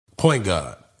Point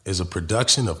Guard is a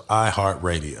production of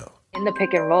iHeartRadio. In the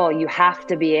pick and roll, you have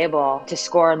to be able to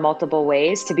score in multiple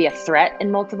ways, to be a threat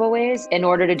in multiple ways in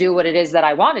order to do what it is that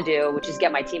I want to do, which is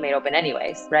get my teammate open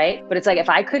anyways, right? But it's like, if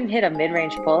I couldn't hit a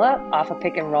mid-range pull-up off a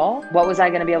pick and roll, what was I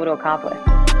going to be able to accomplish?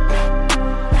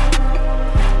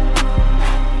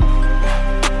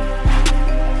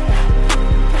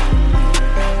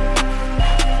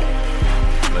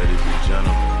 Ladies and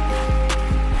gentlemen,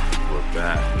 we're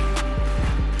back.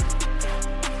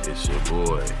 It's your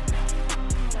boy,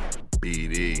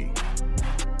 BD,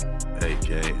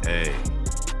 aka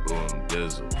Boom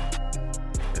Dizzle,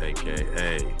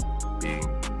 aka Big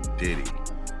Diddy,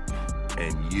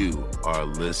 and you are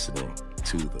listening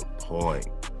to the Point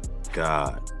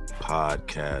God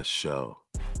Podcast Show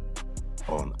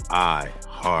on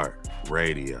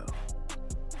iHeartRadio.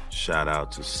 Shout out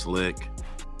to Slick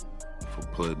for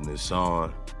putting this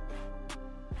on.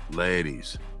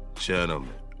 Ladies,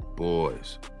 gentlemen,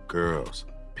 boys, girls,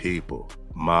 people,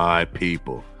 my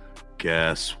people,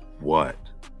 guess what?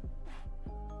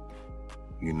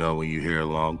 You know, when you hear a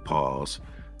long pause,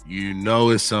 you know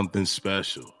it's something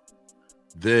special.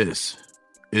 This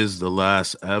is the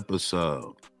last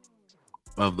episode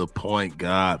of the Point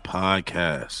God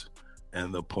Podcast,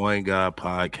 and the Point God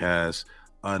Podcast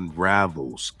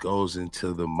unravels, goes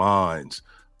into the minds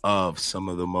of some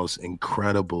of the most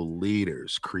incredible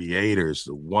leaders, creators,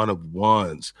 the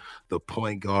one-of-ones, the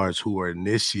point guards who are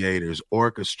initiators,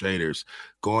 orchestrators,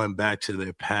 going back to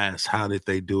their past. How did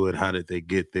they do it? How did they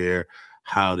get there?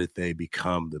 How did they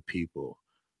become the people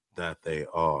that they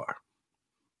are?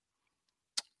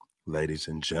 Ladies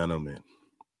and gentlemen,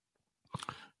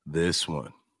 this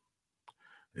one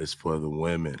is for the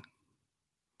women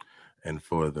and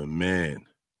for the men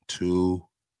to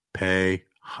pay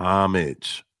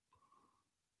homage.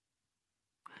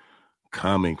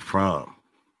 Coming from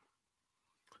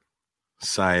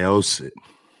Syosset,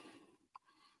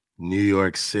 New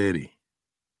York City,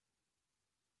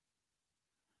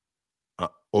 an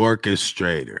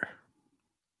orchestrator,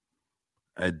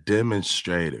 a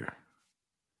demonstrator,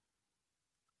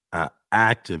 an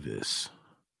activist,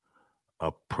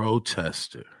 a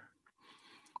protester,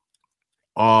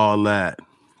 all that,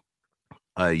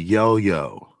 a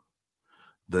yo-yo,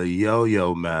 the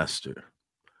yo-yo master,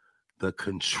 the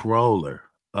controller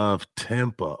of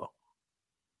tempo,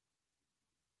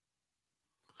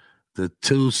 the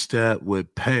two-step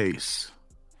with pace,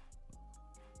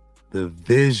 the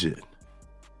vision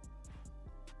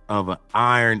of an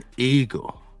iron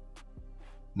eagle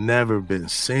never been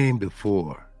seen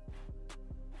before,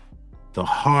 the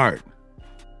heart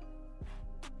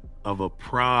of a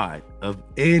pride of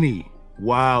any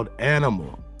wild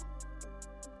animal,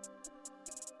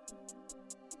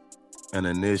 an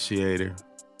initiator,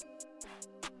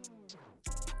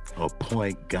 a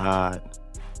point guard,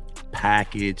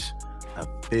 package,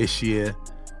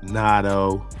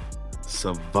 aficionado,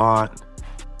 savant,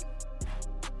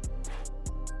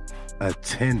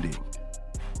 attending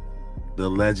the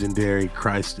legendary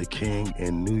Christ the King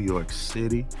in New York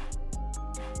City.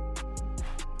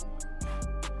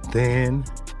 Then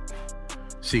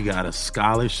she got a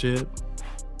scholarship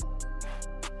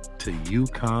to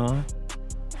UConn,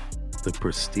 the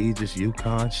prestigious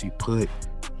UConn. She put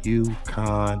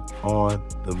UConn on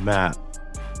the map.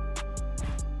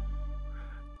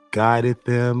 Guided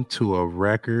them to a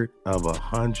record of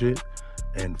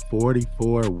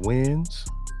 144 wins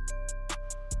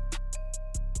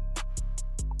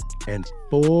and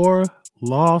 4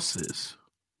 losses.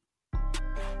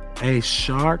 A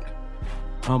shark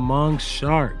among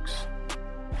sharks.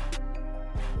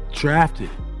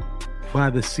 Drafted by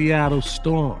the Seattle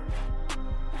Storm.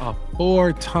 A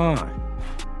 4-time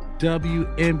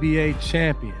WNBA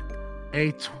champion,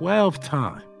 a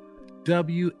 12-time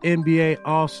WNBA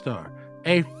All-Star,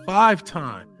 a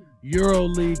 5-time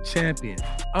EuroLeague champion,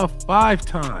 a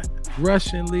 5-time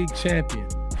Russian League champion,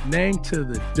 named to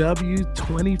the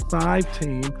W25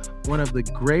 team, one of the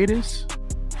greatest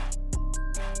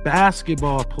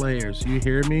basketball players, you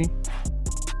hear me?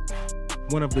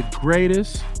 One of the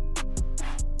greatest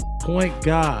point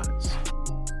guards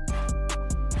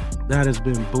that has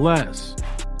been blessed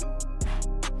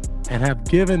and have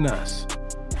given us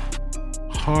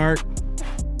heart,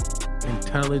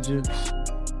 intelligence,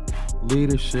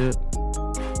 leadership,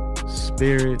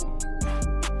 spirit,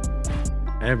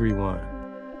 everyone.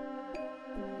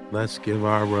 Let's give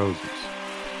our roses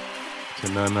to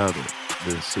none other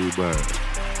than Sue Bird.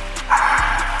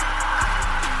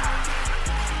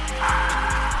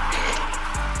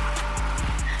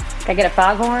 Can I get a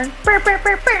foghorn?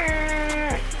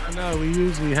 I know, we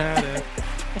usually have that.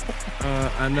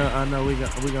 I know. We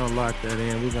gonna lock that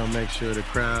in. We're gonna make sure the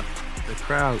crowd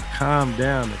calm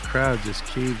down. The crowd just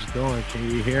keeps going. Can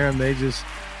you hear them? They just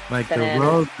like the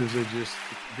roses are just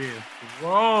being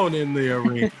thrown in the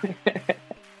arena.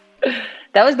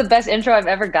 That was the best intro I've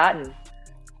ever gotten.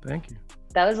 Thank you.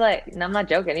 That was like, and I'm not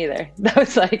joking either. That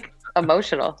was like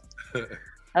emotional.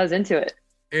 I was into it.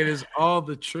 It is all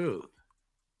the truth,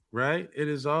 right? It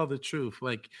is all the truth.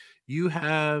 Like you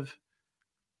have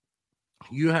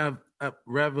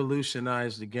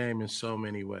revolutionized the game in so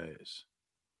many ways,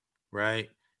 right?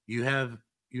 You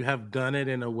have done it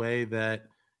in a way that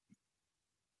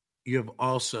you have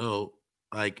also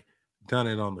like done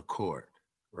it on the court,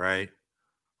 right?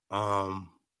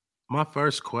 My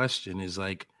first question is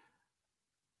like,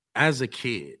 as a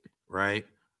kid, right?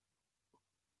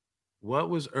 What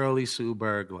was early Sue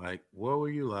Bird like? What were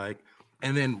you like?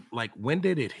 And then like, when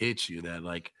did it hit you that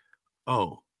like,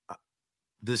 oh,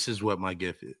 this is what my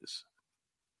gift is?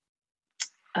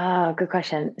 Oh, good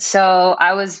question. So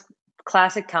I was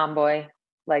classic tomboy,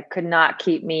 like could not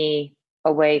keep me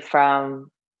away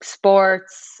from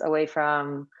sports, away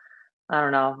from, I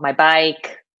don't know, my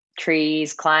bike,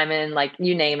 trees, climbing, like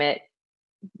you name it.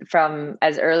 From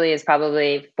as early as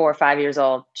probably 4 or 5 years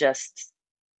old, just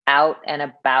out and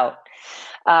about.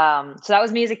 So that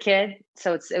was me as a kid.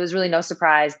 So it was really no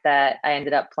surprise that I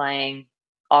ended up playing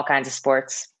all kinds of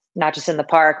sports, not just in the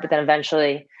park, but then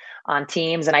eventually on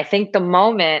teams. And I think the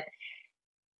moment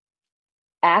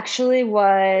actually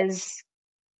was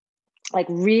like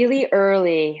really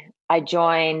early. I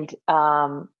joined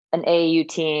an AAU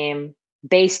team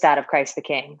based out of Christ the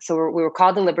King. So we were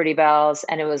called the Liberty Bells,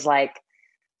 and it was like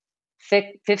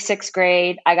fifth, sixth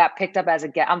grade. I got picked up as a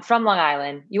guest. I'm from Long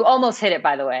Island. You almost hit it,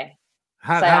 by the way.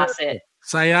 Syosset.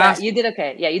 Syosset. You did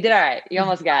okay. Yeah, you did all right. You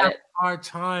almost got it. Hard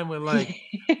time with like.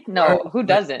 No, who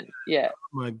doesn't? Yeah.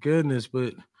 Oh my goodness,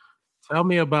 but tell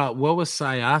me about what was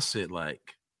Syosset like?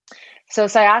 So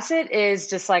Syosset is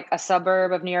just like a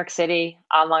suburb of New York City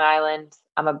on Long Island.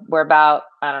 We're about,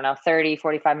 I don't know, 30,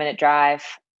 45-minute drive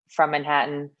from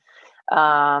Manhattan.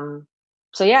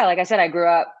 So yeah, like I said, I grew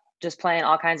up just playing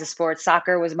all kinds of sports.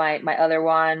 Soccer was my other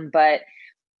one, but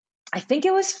I think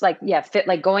it was like,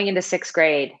 like going into sixth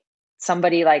grade,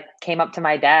 somebody like came up to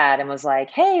my dad and was like,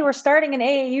 "Hey, we're starting an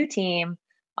AAU team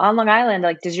on Long Island.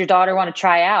 Like, does your daughter want to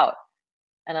try out?"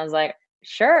 And I was like,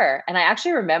 "Sure." And I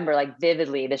actually remember like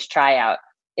vividly this tryout.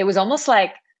 It was almost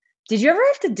like, did you ever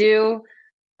have to do,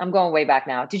 I'm going way back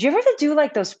now. Did you ever have to do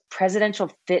like those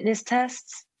presidential fitness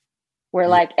tests where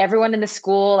like everyone in the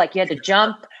school, like you had to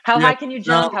jump? How high can you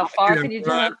jump? How far can you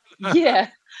jump? Yeah.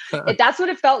 That's what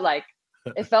it felt like.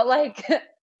 It felt like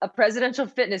a presidential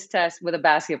fitness test with a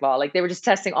basketball. Like they were just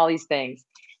testing all these things.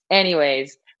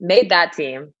 Anyways, made that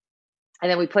team.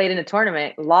 And then we played in a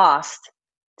tournament, lost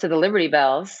to the Liberty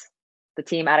Bells, the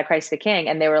team out of Christ the King.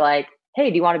 And they were like, "Hey,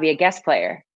 do you want to be a guest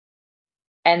player?"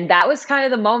 And that was kind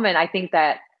of the moment I think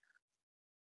that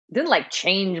didn't like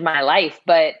change my life,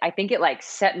 but I think it like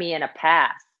set me in a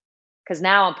path. Because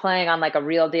now I'm playing on like a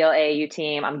real deal AAU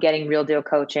team. I'm getting real deal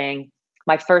coaching.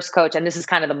 My first coach, and this is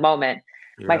kind of the moment,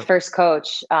 my first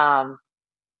coach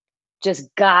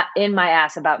just got in my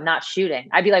ass about not shooting.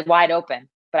 I'd be like wide open,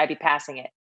 but I'd be passing it.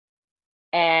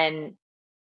 And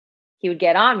he would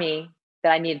get on me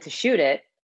that I needed to shoot it.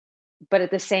 But at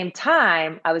the same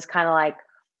time, I was kind of like,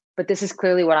 but this is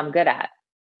clearly what I'm good at,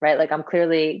 right? Like I'm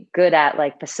clearly good at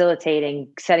like facilitating,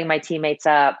 setting my teammates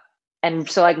up. And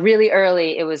so like really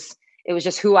early, it was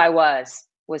just who I was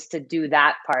to do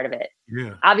that part of it.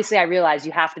 Yeah. Obviously I realized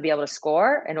you have to be able to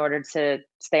score in order to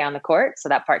stay on the court. So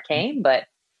that part came, but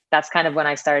that's kind of when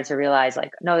I started to realize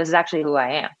like, no, this is actually who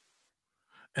I am.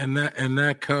 And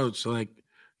that coach, like,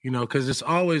 you know, cause it's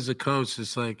always a coach.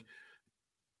 It's like,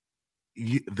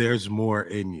 there's more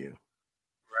in you.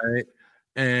 Right.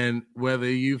 And whether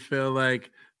you feel like,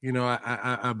 you know,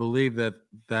 I believe that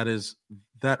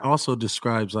also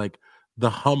describes like the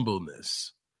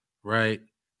humbleness, right,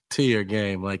 to your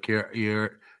game. Like you're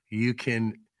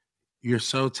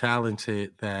so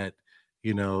talented that,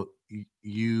 you know,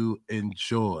 you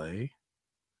enjoy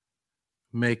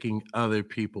making other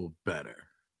people better,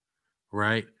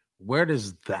 right? Where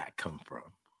does that come from?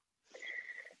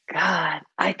 God,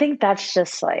 I think that's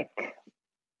just like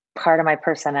part of my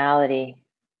personality.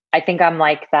 I think I'm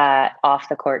like that off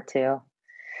the court too.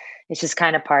 It's just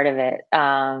kind of part of it.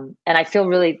 And I feel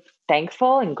really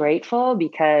thankful and grateful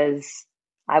because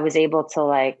I was able to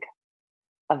like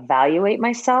evaluate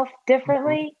myself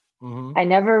differently. Mm-hmm. I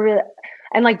never really,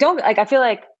 and like, I feel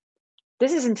like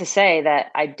this isn't to say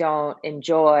that I don't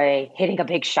enjoy hitting a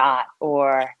big shot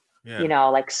or, you know,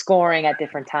 like scoring at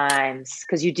different times.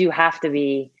 Cause you do have to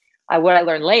be what I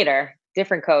learned later,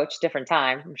 different coach, different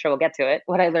time. I'm sure we'll get to it.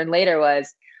 What I learned later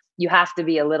was you have to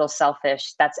be a little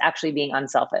selfish. That's actually being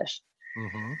unselfish.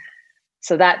 Mm-hmm.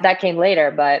 So that came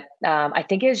later, but I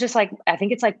think it was just like, I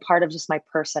think it's like part of just my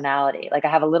personality. Like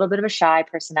I have a little bit of a shy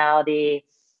personality.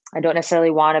 I don't necessarily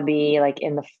want to be like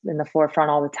in the forefront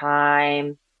all the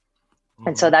time. Mm-hmm.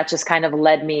 And so that just kind of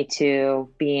led me to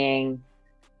being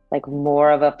like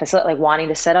more of a facility, like wanting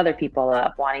to set other people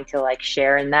up, wanting to like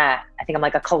share in that. I think I'm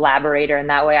like a collaborator in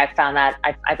that way. I found that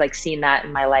I've like seen that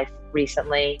in my life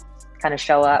recently kind of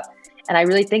show up. And I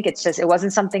really think it's just, it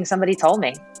wasn't something somebody told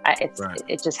me.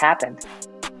 It just happened.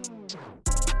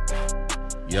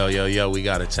 Yo, we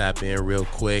got to tap in real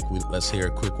quick. Let's hear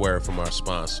a quick word from our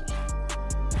sponsors.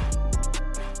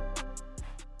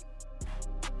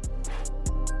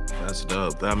 That's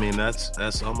dope. I mean,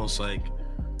 that's almost like,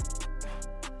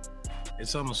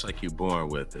 it's almost like you're born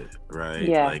with it, right?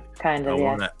 Yeah, like, kind of,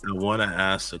 I want to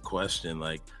ask the question,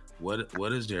 like, what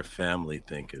does your family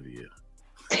think of you?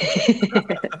 I'm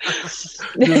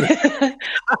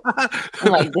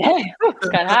like, dang, it's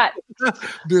kind of hot.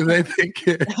 Do they think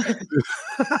it?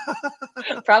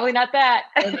 Probably not that.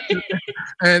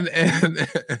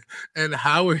 and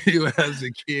how were you as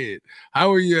a kid?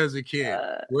 Were you?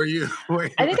 Were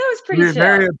you I think I was pretty chill.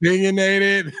 Very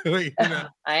opinionated. I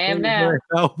am now.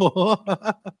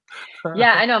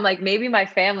 Yeah, I know. I'm like, maybe my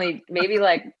family,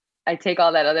 like I take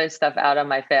all that other stuff out on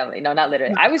my family. No, not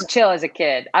literally. I was chill as a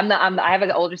kid. I have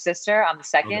an older sister. I'm the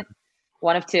second,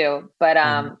 one of two. But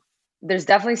there's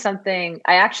definitely something.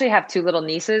 I actually have two little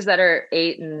nieces that are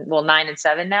 9 and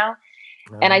 7 now.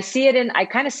 And I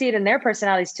kind of see it in their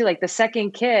personalities too. Like the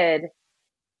second kid,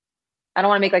 I don't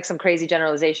want to make like some crazy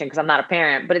generalization because I'm not a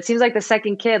parent, but it seems like the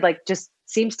second kid like just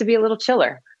seems to be a little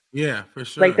chiller. Yeah, for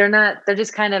sure. Like they're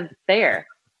just kind of there.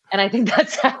 And I think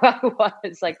that's how I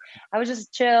was. Like I was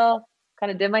just chill,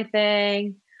 kind of did my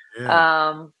thing.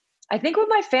 Yeah. I think what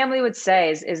my family would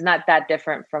say is not that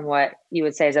different from what you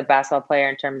would say as a basketball player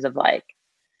in terms of like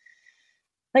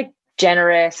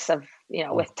generous of,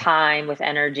 with time, with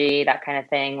energy, that kind of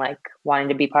thing, like wanting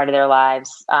to be part of their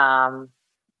lives, trying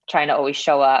to always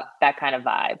show up, that kind of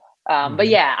vibe. But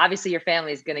yeah, obviously your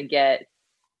family is going to get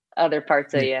other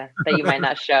parts of you that you might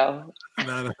not show.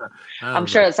 I'm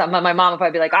sure my mom would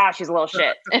probably be like, she's a little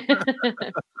shit.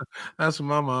 That's what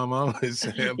my mom always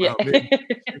said about me.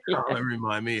 She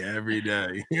remind me every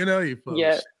day. You full of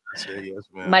shit. I say, yes,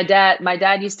 man. My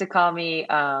dad used to call me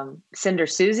Cinder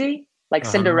Susie, like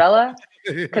Cinderella,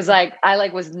 because like I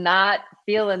was not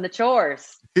feeling the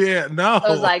chores. Yeah, no. I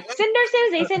was like Cinder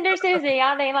Susie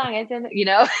all day long.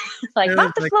 Like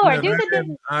mop the floor, do the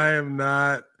dishes.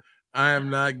 I am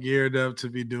not geared up to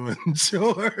be doing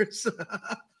chores.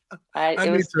 I need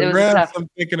to was rest. tough. I'm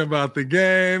thinking about the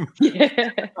game. Yeah.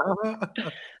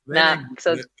 That's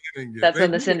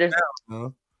when the Cinder.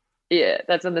 Yeah,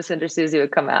 that's when the Cinder Susie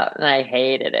would come out, and I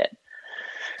hated it.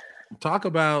 Talk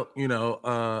about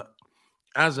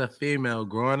as a female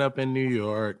growing up in New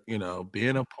York,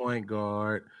 being a point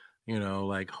guard.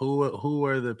 Like who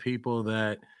are the people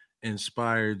that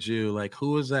inspired you? Like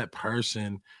who was that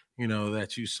person?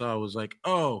 That you saw was like,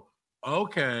 oh,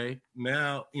 okay,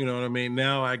 now, you know what I mean?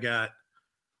 Now I got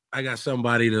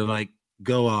somebody to like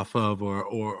go off of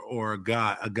or a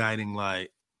guiding light.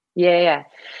 Yeah.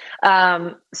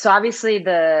 So obviously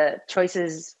the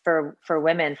choices for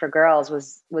women, for girls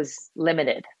was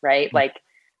limited, right? Mm-hmm. Like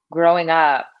growing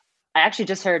up, I actually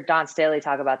just heard Dawn Staley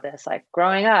talk about this. Like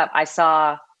growing up, I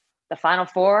saw the Final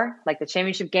Four, like the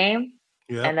championship game.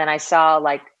 Yeah. And then I saw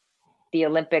like the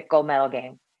Olympic gold medal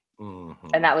game. Mm-hmm.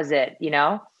 And that was it,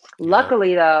 Yeah.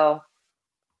 Luckily though,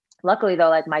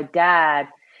 like my dad,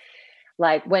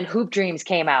 like when Hoop Dreams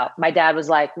came out, my dad was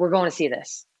like, we're going to see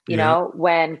this.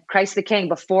 When Christ the King,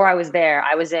 before I was there,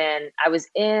 I was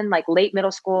in like late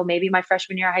middle school, maybe my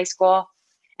freshman year of high school.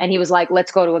 And he was like,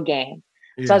 let's go to a game.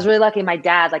 Yeah. So I was really lucky. My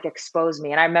dad like exposed me.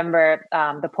 And I remember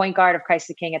the point guard of Christ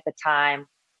the King at the time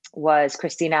was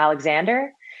Christina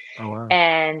Alexander. Oh, wow.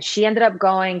 And she ended up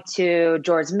going to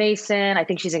George Mason. I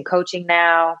think she's in coaching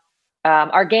now.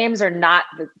 Our games are not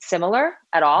similar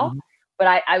at all, mm-hmm.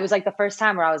 but I was like the first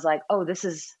time where I was like, oh, this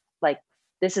is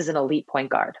an elite point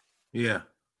guard. Yeah.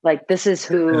 Like this is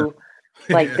who,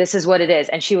 this is what it is.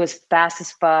 And she was fast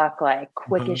as fuck, like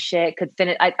quick as shit, could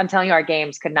finish. I'm telling you, our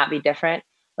games could not be different.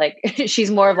 Like she's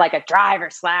more of like a driver,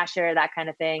 slasher, that kind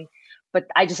of thing. But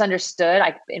I just understood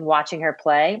in watching her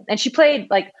play. And she played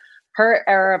like, her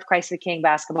era of Christ the King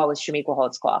basketball was Chamique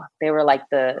Holtzclaw. They were like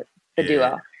the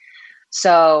duo.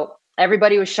 So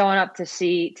everybody was showing up to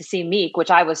see Meek,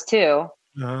 which I was too.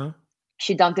 Uh-huh.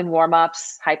 She dunked in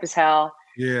warm-ups, hype as hell.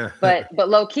 Yeah. But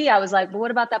low key, I was like, but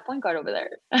what about that point guard over there?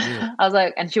 Yeah. I was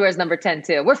like, and she wears number 10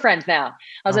 too. We're friends now.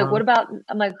 I was like, what about,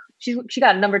 I'm like, she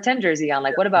got a number 10 jersey on.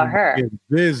 Like, what about her? Getting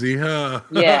busy, huh?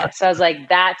 Yeah. So I was like,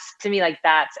 that's to me, like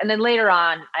that's, and then later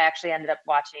on, I actually ended up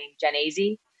watching Jen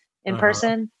Azzi in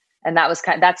person. And that was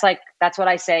that's what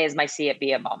I say is my see it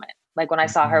be it moment. Like when I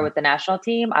saw her with the national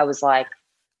team, I was like,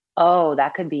 oh,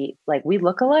 that could be like, we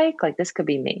look alike. Like this could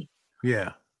be me.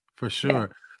 Yeah, for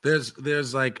sure. Yeah.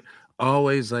 There's like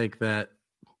always like that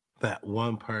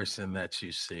one person that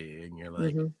you see and you're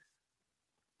like,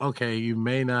 okay, you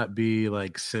may not be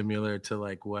like similar to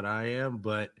like what I am,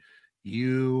 but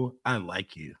I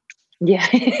like you. Yeah.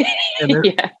 And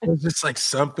there's just like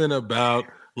something about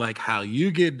like how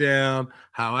you get down,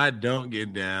 how I don't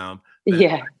get down.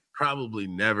 I probably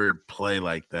never play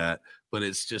like that, but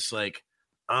it's just like,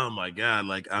 oh my God,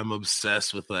 like I'm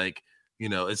obsessed with like,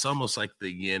 it's almost like the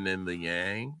yin and the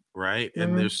yang, right?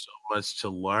 And there's so much to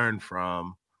learn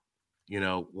from,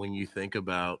 when you think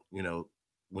about,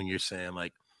 when you're saying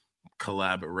like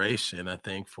collaboration, I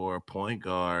think for a point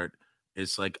guard,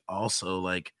 it's like also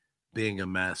like being a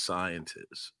math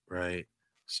scientist, right?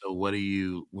 So when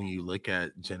you look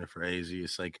at Jennifer Azzi,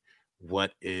 it's like,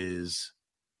 where is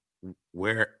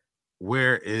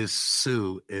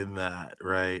Sue in that,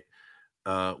 right?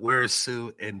 Where is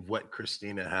Sue and what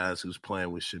Christina has who's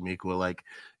playing with Shamiqua? Like,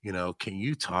 can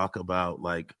you talk about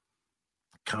like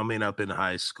coming up in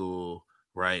high school,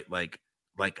 right? Like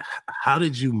how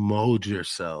did you mold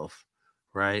yourself,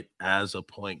 right, as a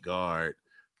point guard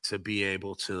to be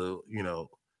able to,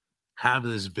 have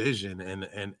this vision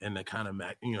and to kind of,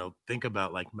 think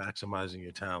about like maximizing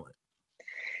your talent?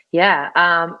 Yeah.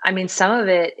 I mean, some of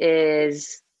it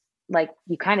is like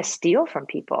you kind of steal from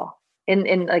people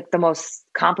in like the most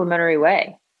complimentary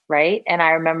way. Right. And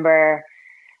I remember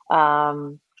I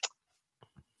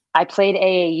played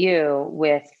AAU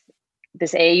with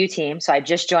this AAU team. So I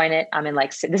just joined it. I'm in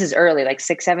like, this is early, like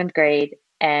 6th, 7th grade.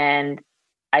 And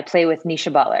I play with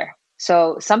Nisha Butler.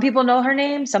 So some people know her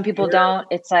name. Some people don't.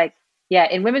 It's like,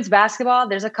 in women's basketball,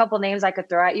 there's a couple names I could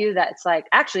throw at you. That's like,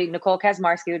 actually Nicole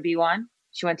Kazmarski would be one.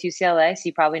 She went to UCLA. So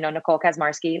you probably know Nicole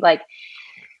Kazmarski. Like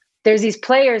there's these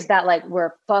players that like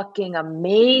were fucking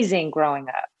amazing growing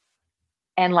up.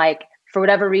 And like, for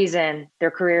whatever reason,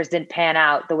 their careers didn't pan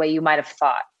out the way you might've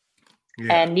thought.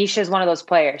 Yeah. And Nisha is one of those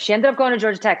players. She ended up going to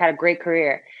Georgia Tech, had a great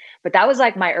career, but that was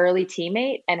like my early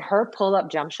teammate, and her pull-up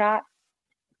jump shot.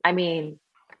 I mean,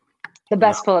 the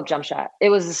best pull-up jump shot. It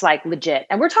was just like legit.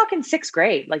 And we're talking 6th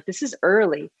grade. Like this is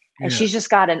early. And she's just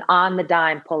got an on the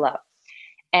dime pull-up.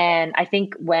 And I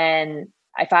think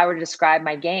if I were to describe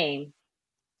my game,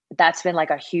 that's been like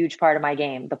a huge part of my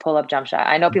game, the pull-up jump shot.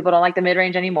 I know people don't like the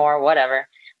mid-range anymore, whatever.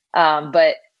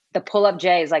 But the pull-up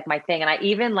J is like my thing. And I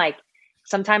even like,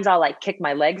 sometimes I'll like kick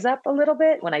my legs up a little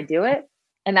bit when I do it.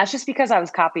 And that's just because I was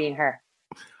copying her.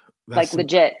 Like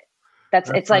legit.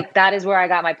 It's like, that is where I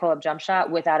got my pull-up jump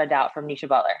shot without a doubt from Nisha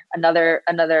Butler.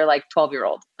 Another like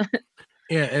 12-year-old.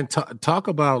 Yeah. And talk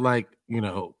about like,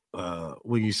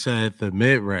 when you said the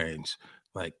mid-range,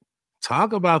 like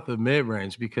talk about the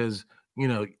mid-range because,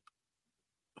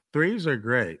 threes are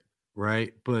great,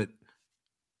 right? But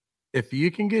if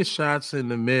you can get shots in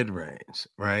the mid-range,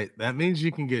 right, that means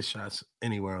you can get shots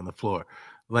anywhere on the floor.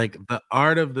 Like the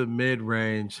art of the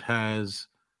mid-range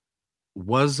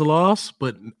was lost,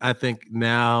 but I think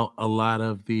now a lot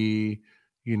of the,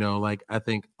 like I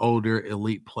think older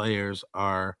elite players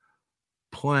are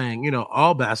playing,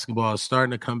 all basketball is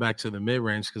starting to come back to the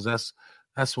mid-range because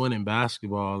that's winning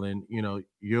basketball. And,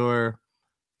 your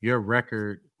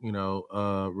record,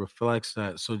 reflects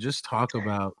that. So just talk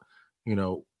about,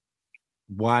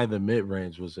 why the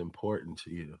mid-range was important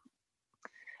to you.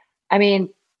 I mean,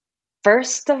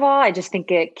 first of all, I just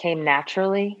think it came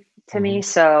naturally to me.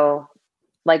 So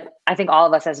like, I think all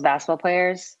of us as basketball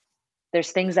players,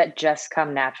 there's things that just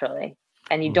come naturally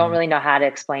and you don't really know how to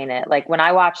explain it. Like when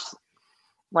I watch,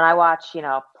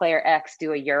 player X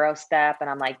do a Euro step and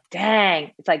I'm like,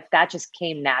 dang, it's like, that just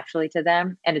came naturally to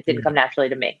them and it didn't come naturally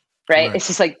to me. Right. It's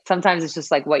just like, sometimes it's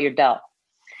just like what you're dealt.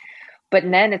 But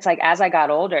then it's like, as I got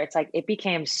older, it's like, it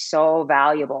became so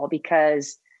valuable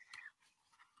because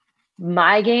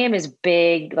my game is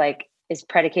big, like is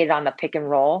predicated on the pick and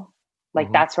roll.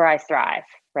 Like that's where I thrive.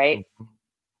 Right.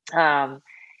 And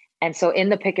so in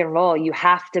the pick and roll, you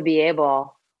have to be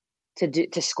able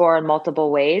to score in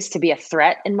multiple ways, to be a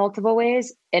threat in multiple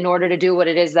ways in order to do what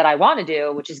it is that I want to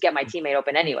do, which is get my teammate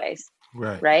open anyways.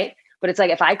 Right. But it's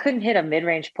like, if I couldn't hit a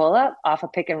mid-range pull-up off a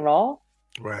pick and roll,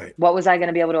 what was I going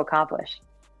to be able to accomplish?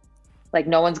 Like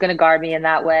no one's going to guard me in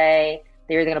that way.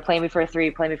 They're either going to play me for a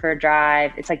 3, play me for a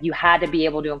drive. It's like you had to be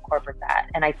able to incorporate that.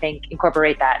 And I think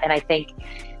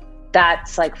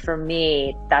that's like, for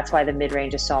me, that's why the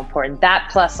mid-range is so important. That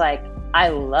plus, like, I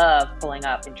love pulling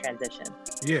up in transition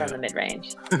from the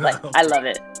mid-range. Like, I love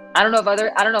it. I don't know if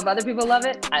other people love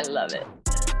it. I love it.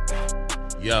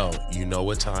 Yo, you know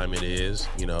what time it is.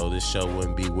 You know, this show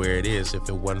wouldn't be where it is if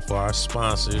it wasn't for our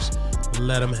sponsors.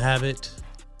 Let them have it.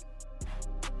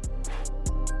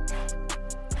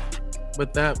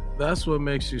 But that's what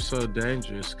makes you so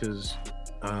dangerous, because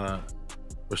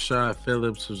Rashad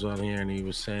Phillips was on here and he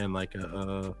was saying like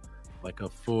a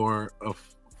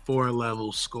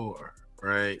 4-level score,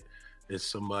 right? It's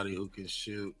somebody who can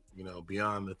shoot, you know,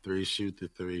 beyond the 3, shoot the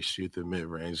 3, shoot the mid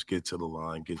range, get to the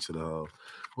line, get to the hole,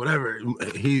 whatever.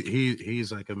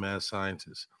 He's like a mad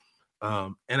scientist,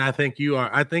 and I think you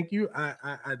are. I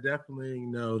definitely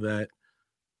know that.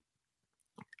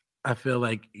 I feel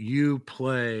like you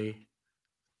play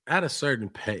at a certain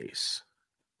pace,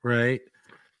 right?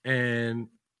 And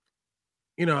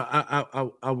you know,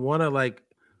 I want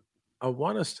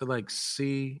us to like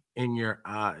see in your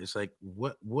eyes, like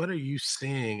what are you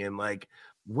seeing, and like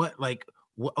what.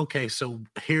 Okay, so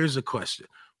here's a question: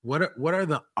 what are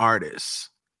the artists,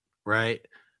 right?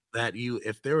 That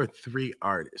if there were 3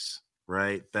 artists,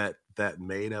 right, that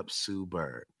made up Sue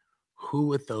Bird, who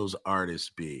would those artists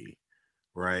be,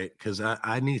 right? Because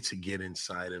I need to get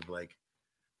inside of like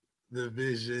the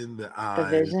vision, the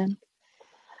eyes. The vision.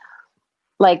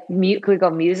 Like, could we go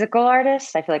musical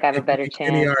artists? I feel like I have a better chance.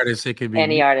 Any artist. It could be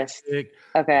any artist.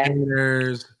 Okay.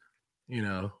 Painters, you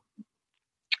know.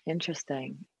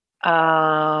 Interesting.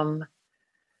 God,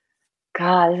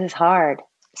 this is hard.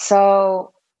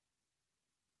 So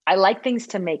I like things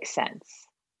to make sense.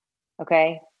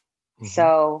 Okay. Mm-hmm.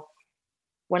 So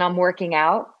when I'm working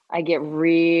out, I get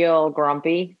real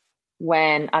grumpy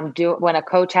when a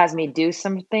coach has me do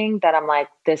something that I'm like,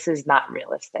 this is not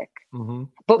realistic. Mm-hmm.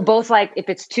 But both, like, if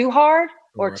it's too hard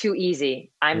or too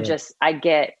easy,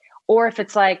 or if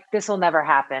it's like, this will never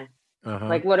happen. Uh-huh.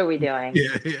 Like, what are we doing?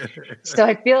 Yeah. So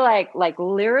I feel like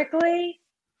lyrically,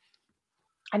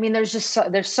 I mean, there's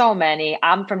so many.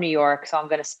 I'm from New York, so I'm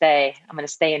going to stay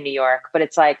in New York. But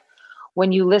it's like,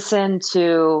 when you listen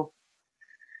to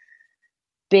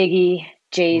Biggie,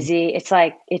 Jay-Z, mm-hmm. It's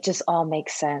like, it just all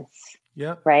makes sense.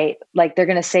 Yeah. Right. Like, they're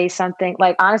going to say something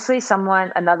like, honestly,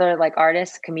 another like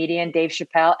artist, comedian, Dave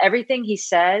Chappelle, everything he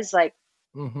says, like,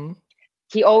 mm-hmm.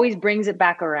 He always brings it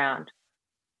back around.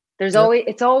 It's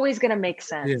always going to make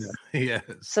sense. Yeah.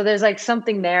 So there's like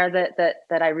something there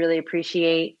that I really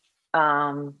appreciate.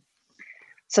 So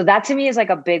that to me is like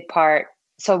a big part.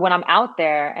 So when I'm out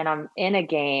there and I'm in a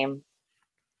game,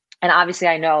 and obviously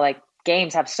I know like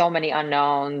games have so many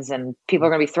unknowns and people are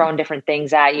going to be throwing different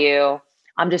things at you.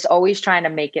 I'm just always trying to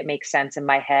make it make sense in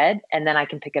my head, and then I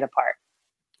can pick it apart.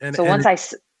 Go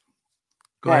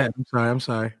ahead. I'm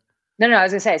sorry. No, I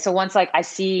was gonna say, so once like I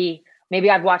see,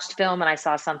 maybe I've watched film and I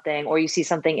saw something, or you see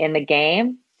something in the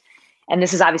game, and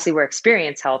this is obviously where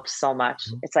experience helps so much.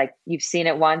 Mm-hmm. It's like, you've seen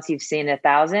it once, you've seen it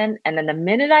 1,000. And then the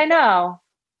minute I know,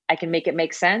 I can make it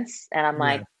make sense. And I'm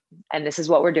like, and this is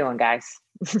what we're doing, guys.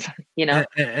 You know?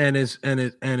 And it's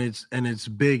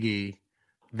Biggie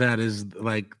that is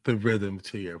like the rhythm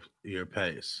to your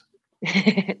pace.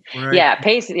 Right? Yeah,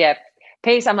 pace. Yeah.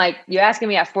 Pace. I'm like, you asking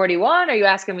me at 41 or you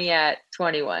asking me at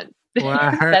 21? Well,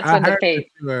 I heard, that's when the pace.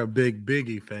 You are a big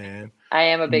Biggie fan. I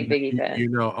am a big Biggie fan. You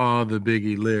know all the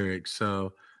Biggie lyrics,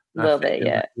 so a little bit,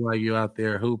 yeah. While you out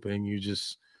there hooping, you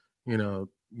just, you know,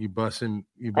 you busting.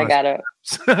 I got it.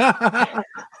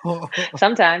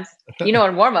 Sometimes, you know,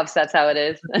 in warm-ups, that's how it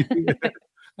is.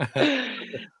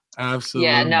 Absolutely.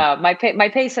 Yeah, no, my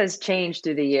pace has changed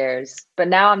through the years, but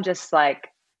now I'm just like,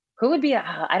 who would be?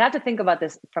 I'd have to think about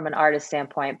this from an artist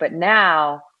standpoint, but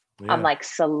now I'm like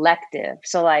selective.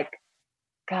 So like,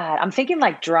 God, I'm thinking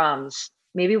like drums.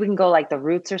 Maybe we can go like the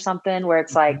Roots or something, where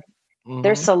it's like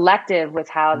they're selective with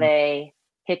how they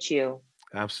hit you.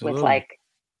 Absolutely.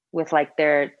 With like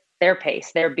their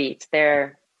pace, their beats,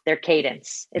 their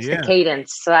cadence. It's the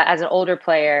cadence. So as an older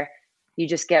player, you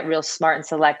just get real smart and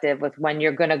selective with when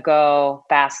you're going to go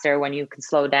faster, when you can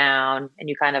slow down, and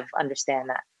you kind of understand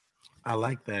that. I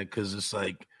like that, because it's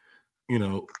like, you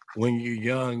know, when you're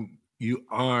young, you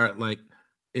are like,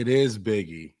 it is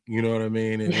Biggie. You know what I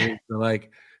mean? And it's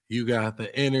like, you got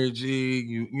the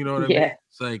energy. You know what I mean?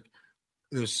 It's like,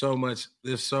 there's so much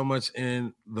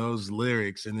in those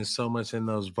lyrics, and there's so much in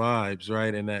those vibes,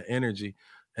 right? And that energy.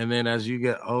 And then as you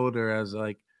get older, as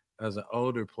an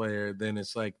older player, then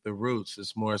it's like the Roots.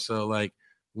 It's more so like,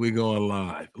 we going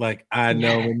live. Like, I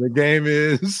know when the game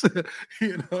is,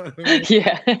 you know what I mean?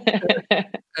 Yeah.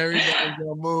 Everybody's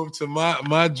gonna move to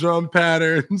my drum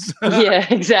patterns. Yeah,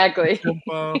 exactly.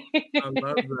 Tempo. I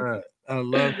love that. I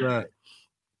love that.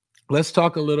 Let's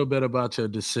talk a little bit about your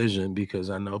decision, because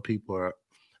I know people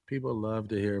love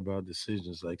to hear about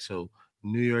decisions. Like, so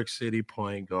New York City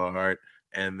point guard,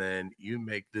 and then you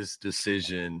make this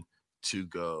decision to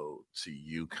go to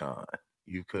UConn.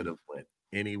 You could have went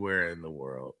anywhere in the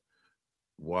world.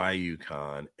 Why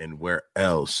UConn, and where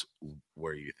else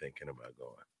were you thinking about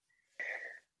going?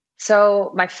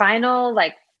 So my final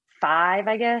like 5,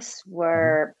 I guess,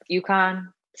 were UConn,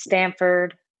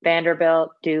 Stanford,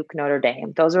 Vanderbilt, Duke, Notre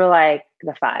Dame. Those were like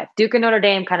the 5. Duke and Notre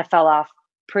Dame kind of fell off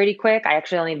pretty quick. I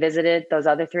actually only visited those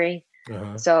other 3.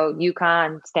 So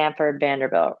UConn, Stanford,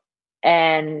 Vanderbilt.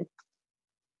 And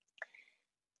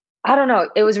I don't know,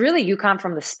 it was really UConn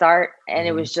from the start, and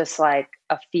it was just like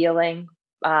a feeling.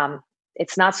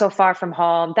 It's not so far from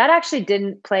home. That actually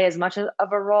didn't play as much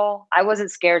of a role. I wasn't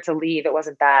scared to leave. It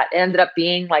wasn't that. It ended up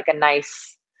being like a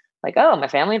nice, like, oh, my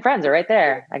family and friends are right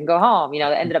there. I can go home. You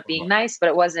know, it ended up being nice, but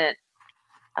it wasn't,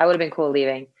 I would have been cool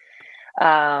leaving.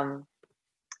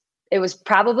 It was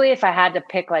probably, if I had to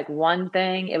pick like one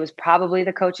thing, it was probably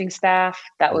the coaching staff.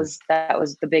 That was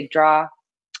the big draw.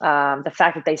 The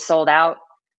fact that they sold out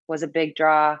was a big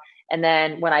draw. And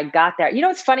then when I got there, you know,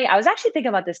 it's funny. I was actually thinking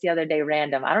about this the other day,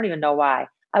 random. I don't even know why.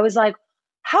 I was like,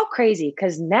 how crazy.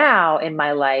 Because now in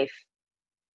my life,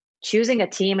 choosing a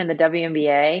team in the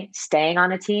WNBA, staying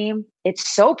on a team,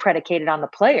 it's so predicated on the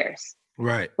players.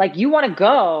 Right. Like, you want to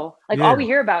go, like all we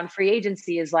hear about in free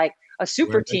agency is like a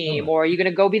super team, or are you going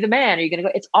to go be the man? Are you going to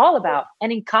go? It's all about,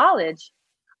 and in college,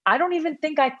 I don't even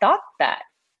think I thought that.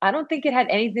 I don't think it had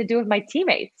anything to do with my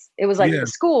teammates. It was like the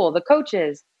school, the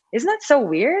coaches. Isn't that so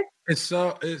weird?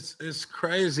 It's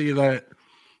crazy that,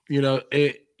 you know,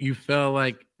 you felt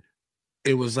like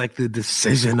it was like the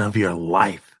decision of your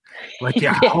life, like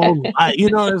your whole life, you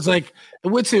know. It's like,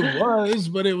 which it was,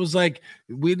 but it was like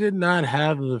we did not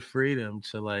have the freedom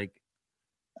to like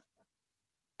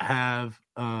have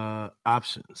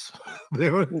options.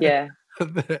 There were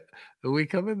we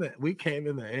came in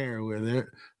the era where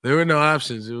there were no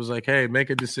options. It was like, hey, make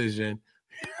a decision.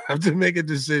 Have to make a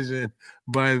decision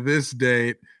by this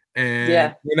date,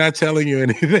 and we're not telling you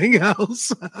anything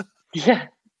else.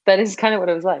 That is kind of what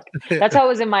it was like. That's how it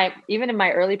was even in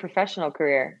my early professional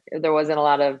career. There wasn't a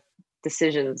lot of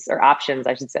decisions or options,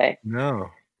 I should say. No,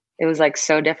 it was like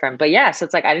so different. But so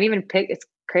it's like I didn't even pick. It's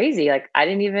crazy. Like I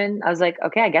was like,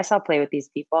 okay, I guess I'll play with these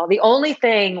people. The only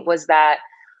thing was that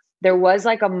there was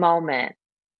like a moment.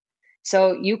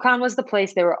 So UConn was the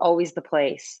place. They were always the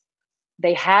place.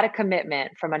 They had a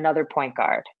commitment from another point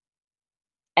guard.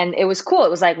 And it was cool. It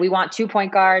was like, we want 2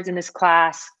 point guards in this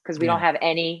class because we don't have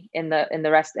any in the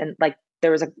rest. And like,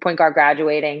 there was a point guard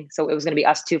graduating. So it was going to be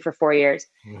us 2 for 4 years.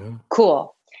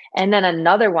 Cool. And then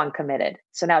another one committed.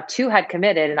 So now 2 had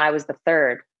committed and I was the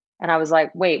 3rd. And I was like,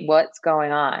 wait, what's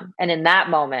going on? And in that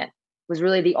moment was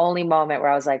really the only moment where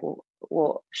I was like,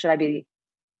 well, should I be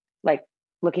like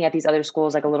looking at these other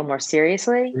schools like a little more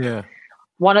seriously? Yeah.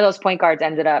 One of those point guards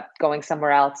ended up going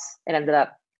somewhere else and ended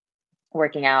up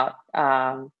working out.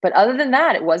 But other than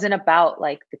that, it wasn't about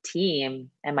like the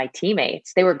team and my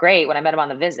teammates. They were great when I met them on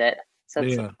the visit. So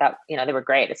it's that, you know, they were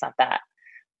great. It's not that.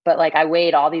 But like I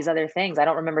weighed all these other things. I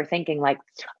don't remember thinking like,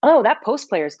 oh, that post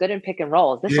player is good in pick and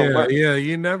rolls. This will work. Yeah,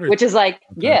 you never. Which is like,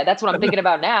 that's what I'm thinking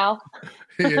about now.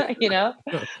 You know?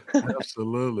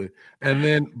 Absolutely. And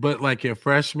then, but like your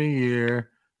freshman year,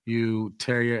 you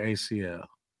tear your ACL.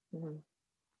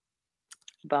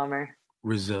 Bummer.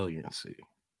 Resiliency.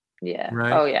 Yeah.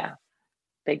 Right? Oh yeah.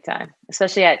 Big time.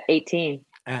 Especially at 18.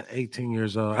 At 18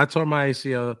 years old. I tore my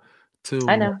ACL too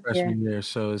my freshman year.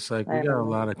 So it's like we got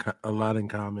a lot in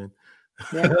common.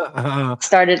 Yeah.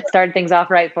 Started things off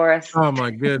right for us. Oh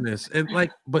my goodness. And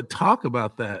like, but talk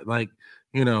about that. Like,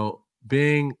 you know,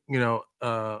 being, you know,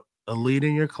 a lead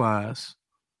in your class,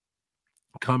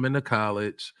 coming to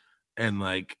college and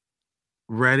like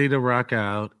ready to rock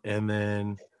out, and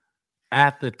then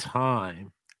at the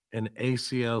time, an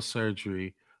ACL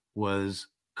surgery was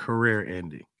career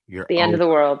ending. You're the end of the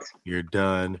world. You're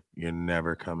done. You're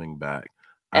never coming back.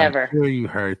 Ever. I'm sure you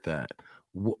heard that.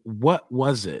 What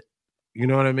was it? You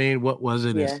know what I mean? What was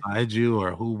it inside you,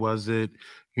 or who was it,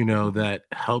 you know, that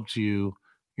helped you,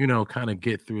 you know, kind of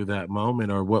get through that moment,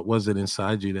 or what was it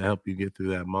inside you to help you get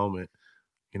through that moment,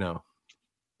 you know?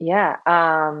 Yeah.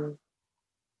 I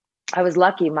was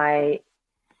lucky. My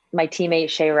teammate,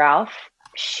 Shay Ralph,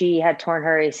 she had torn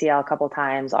her ACL a couple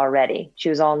times already. She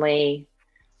was only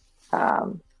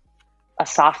a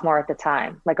sophomore at the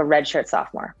time, like a redshirt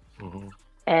sophomore.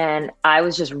 And I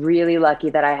was just really lucky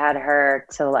that I had her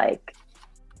to like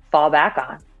fall back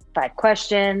on. 5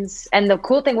 questions. And the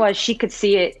cool thing was she could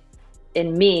see it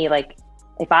in me. Like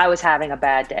if I was having a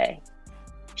bad day,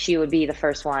 she would be the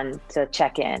first one to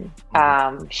check in.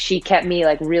 She kept me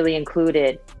like really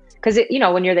included because, you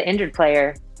know, when you're the injured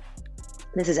player,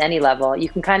 this is any level, you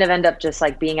can kind of end up just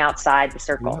like being outside the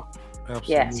circle.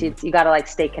 Yeah, so you got to like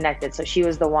stay connected. So she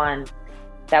was the one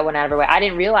that went out of her way. I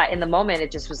didn't realize in the moment,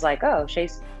 it just was like, oh,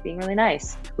 Shay's being really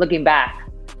nice. Looking back,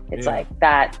 it's like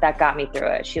that got me through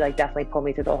it. She like definitely pulled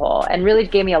me through the hole and really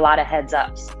gave me a lot of heads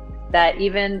ups that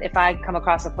even if I come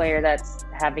across a player that's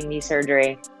having knee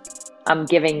surgery, I'm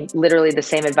giving literally the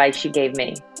same advice she gave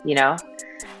me, you know?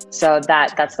 So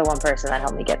that's the one person that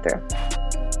helped me get through.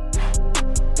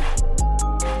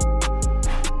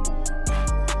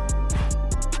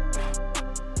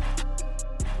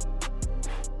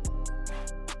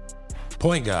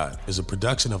 Point Guard is a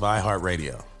production of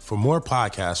iHeartRadio. For more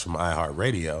podcasts from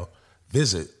iHeartRadio,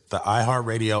 visit the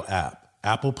iHeartRadio app,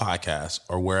 Apple Podcasts,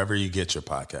 or wherever you get your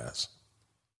podcasts.